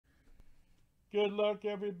Good luck,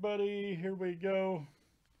 everybody. Here we go.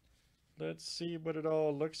 Let's see what it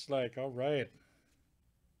all looks like. All right.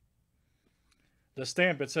 The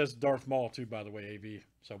stamp, it says Darth Maul too, by the way, AV.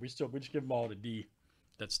 So we just give them all the D.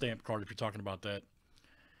 That stamp card if you're talking about that.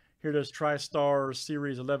 Here it is, Tristar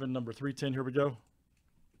Series 11, number 310. Here we go. All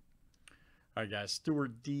right, guys.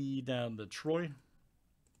 Stuart D down to Troy.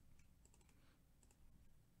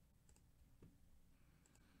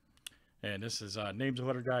 And this is names of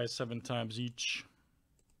letter guys, 7 times each.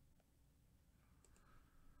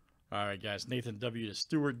 All right, guys. Nathan W to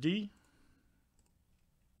Stuart D.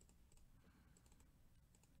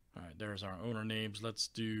 All right, there's our owner names. Let's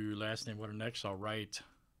do last name, letter next. All right.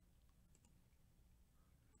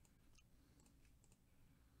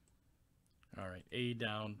 All right, A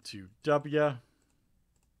down to W.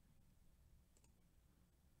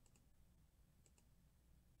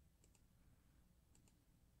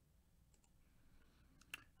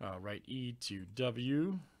 All right, E to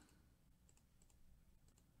W.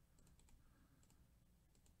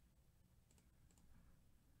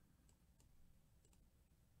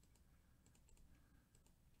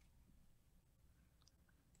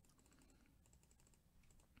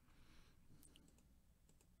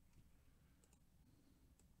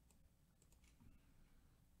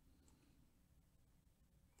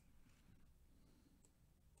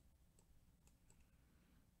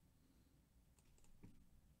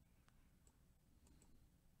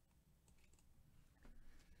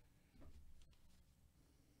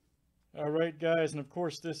 All right, guys, and of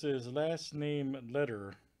course this is last name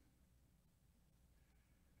letter.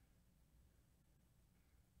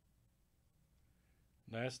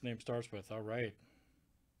 Last name starts with, all right.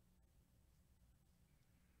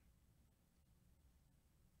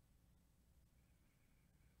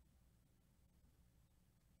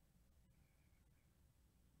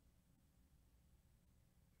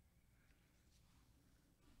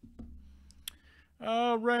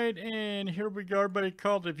 All right, and here we go. Everybody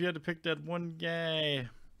called if you had to pick that one guy.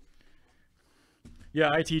 Yeah,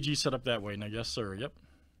 ITG set up that way. Now, yes, sir. Yep.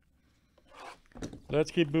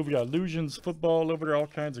 Let's keep moving. We got Illusions, football over there, all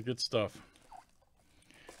kinds of good stuff.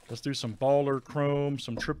 Let's do some Baller Chrome,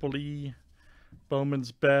 some Triple E,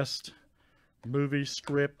 Bowman's Best, movie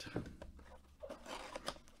script,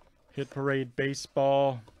 Hit Parade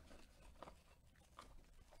baseball.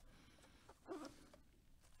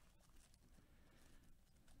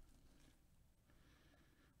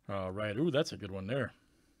 All right. Ooh, that's a good one there.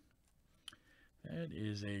 That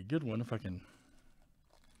is a good one. If I can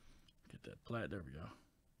get that plat. There we go.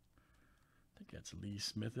 I think that's Lee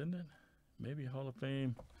Smith, isn't it? Maybe Hall of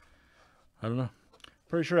Fame. I don't know.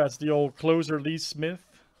 Pretty sure that's the old closer, Lee Smith.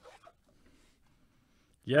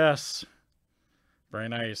 Yes. Very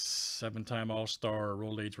nice. 7-time All-Star,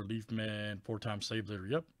 Roll Age Relief Man, 4-time Save Leader.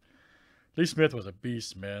 Yep. Lee Smith was a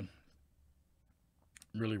beast, man.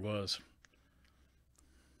 Really was.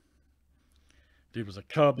 Dude was a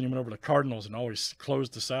Cub, and he went over to the Cardinals and always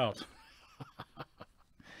closed us out.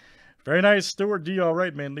 Very nice. Stuart D. All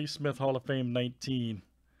right, man. Lee Smith, Hall of Fame 19.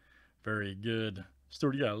 Very good.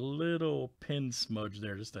 Stuart, you got a little pin smudge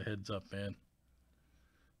there. Just a heads up, man.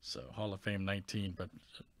 So, Hall of Fame 19. But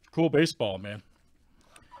cool baseball, man.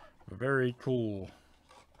 Very cool.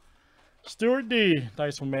 Stuart D.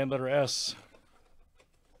 Nice one, man. Letter S.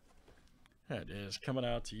 That is coming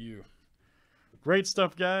out to you. Great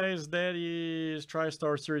stuff, guys. That is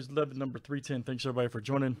Tristar Series 11, number 310. Thanks, everybody, for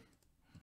joining.